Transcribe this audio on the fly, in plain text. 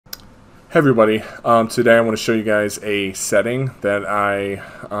Hey everybody, today I want to show you guys a setting that I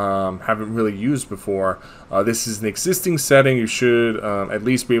haven't really used before. This is an existing setting. You should at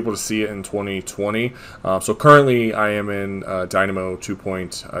least be able to see it in 2020. So currently I am in Dynamo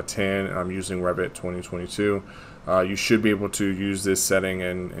 2.10 and I'm using Revit 2022. You should be able to use this setting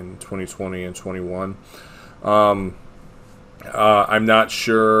in 2020 and 21. I'm not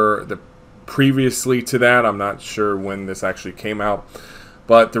sure, previously to that, I'm not sure when this actually came out.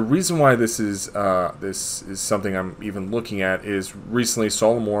 But the reason why this is something I'm even looking at is recently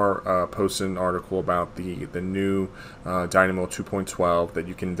Solomore posted an article about the new Dynamo 2.12 that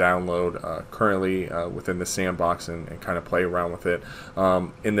you can download currently within the sandbox and kind of play around with it.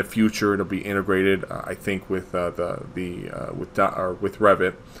 In the future, it'll be integrated, I think, with with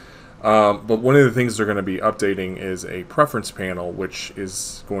Revit. But one of the things they're going to be updating is a preference panel, which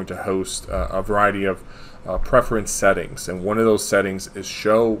is going to host a variety of preference settings, and one of those settings is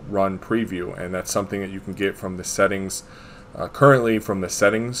show run preview, and that's something that you can get from the settings currently from the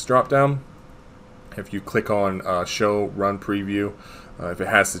settings drop down. If you click on show run preview, if it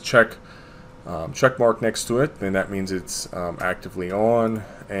has the check mark next to it, then that means it's actively on,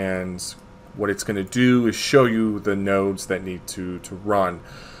 and what it's going to do is show you the nodes that need to run.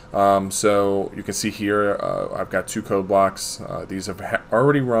 So you can see here I've got two code blocks. These have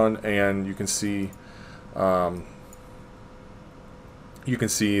already run, and you can see the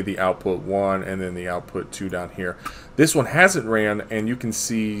output 1 and then the output 2 down here. This one hasn't ran, and you can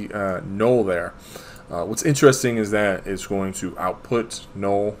see Null there. What's interesting is that it's going to output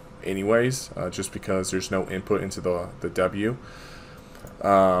Null anyways, just because there's no input into the W.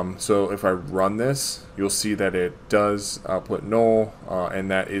 So if I run this, you'll see that it does output Null,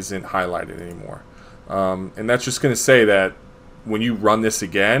 and that isn't highlighted anymore. And that's just going to say that when you run this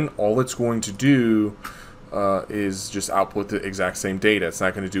again, all it's going to do is just output the exact same data. It's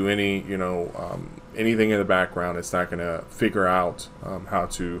not going to do any, anything in the background. It's not going to figure out how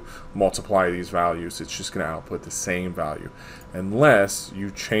to multiply these values. It's just going to output the same value, unless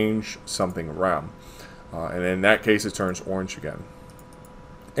you change something around. And in that case, it turns orange again.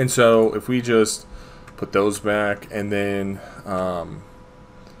 And so if we just put those back, and then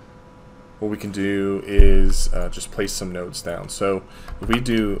what we can do is just place some nodes down. So if we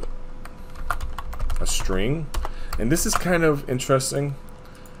do a string, and this is kind of interesting,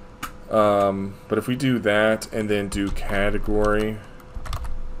 but if we do that and then do category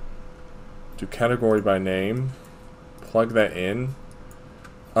by name, plug that in,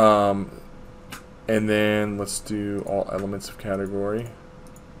 and then let's do all elements of category.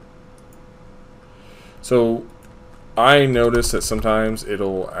 So I notice that sometimes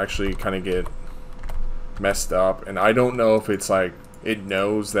it'll actually kind of get messed up, and I don't know if it's like it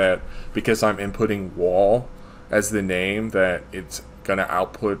knows that because I'm inputting wall as the name that it's gonna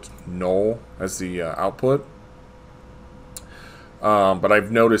output null as the output. But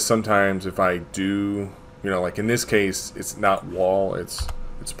I've noticed sometimes if I do, like in this case, it's not wall, it's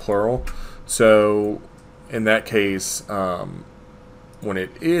plural. So in that case, when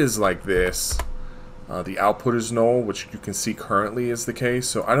it is like this, the output is null, which you can see currently is the case.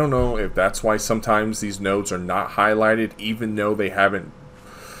 So I don't know if that's why sometimes these nodes are not highlighted, even though they haven't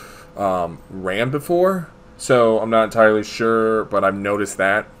ran before. So I'm not entirely sure, but I've noticed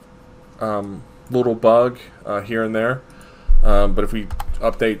that little bug here and there. But if we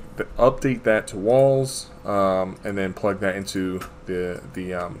update that to walls, and then plug that into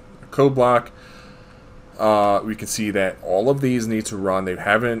the code block, we can see that all of these need to run. They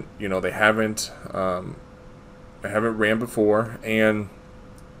haven't ran before, and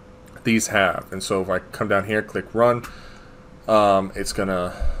these have. And so if I come down here, click run, it's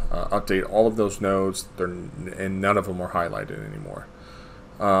gonna update all of those nodes, and none of them are highlighted anymore.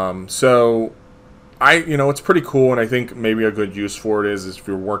 So it's pretty cool, and I think maybe a good use for it is if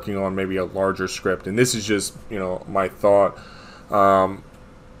you're working on maybe a larger script. And this is just my thought,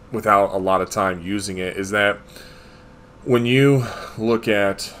 without a lot of time using it, is that when you look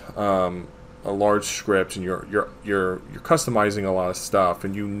at a large script and you're customizing a lot of stuff,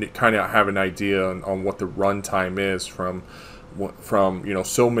 and you kind of have an idea on what the runtime is from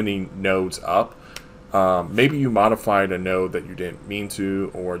so many nodes up. Maybe you modified a node that you didn't mean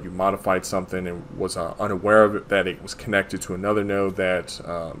to, or you modified something and was unaware of it, that it was connected to another node that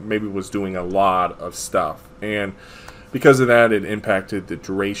maybe was doing a lot of stuff, and because of that, it impacted the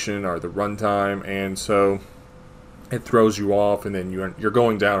duration or the runtime, and so it throws you off, and then you're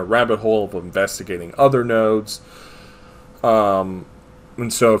going down a rabbit hole of investigating other nodes.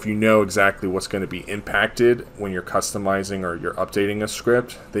 And so if you know exactly what's going to be impacted when you're customizing or you're updating a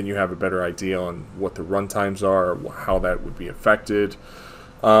script, then you have a better idea on what the runtimes are, or how that would be affected.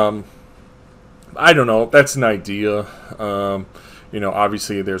 I don't know. That's an idea. You know,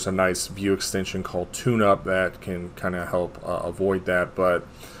 obviously there's a nice view extension called TuneUp that can kind of help avoid that. But,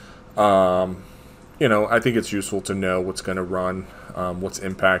 you know, I think it's useful to know what's going to run, what's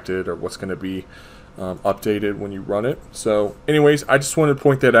impacted, or what's going to be updated when you run it. So anyways, I just wanted to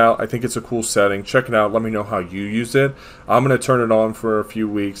point that out. I think it's a cool setting. Check it out. Let me know how you use it. I'm going to turn it on for a few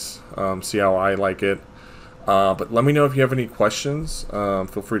weeks, see how I like it. But let me know if you have any questions.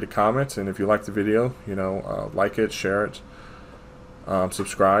 Feel free to comment, and if you like the video, you know, like it, share it,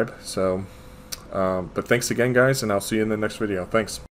 subscribe. So but thanks again, guys, and I'll see you in the next video. Thanks.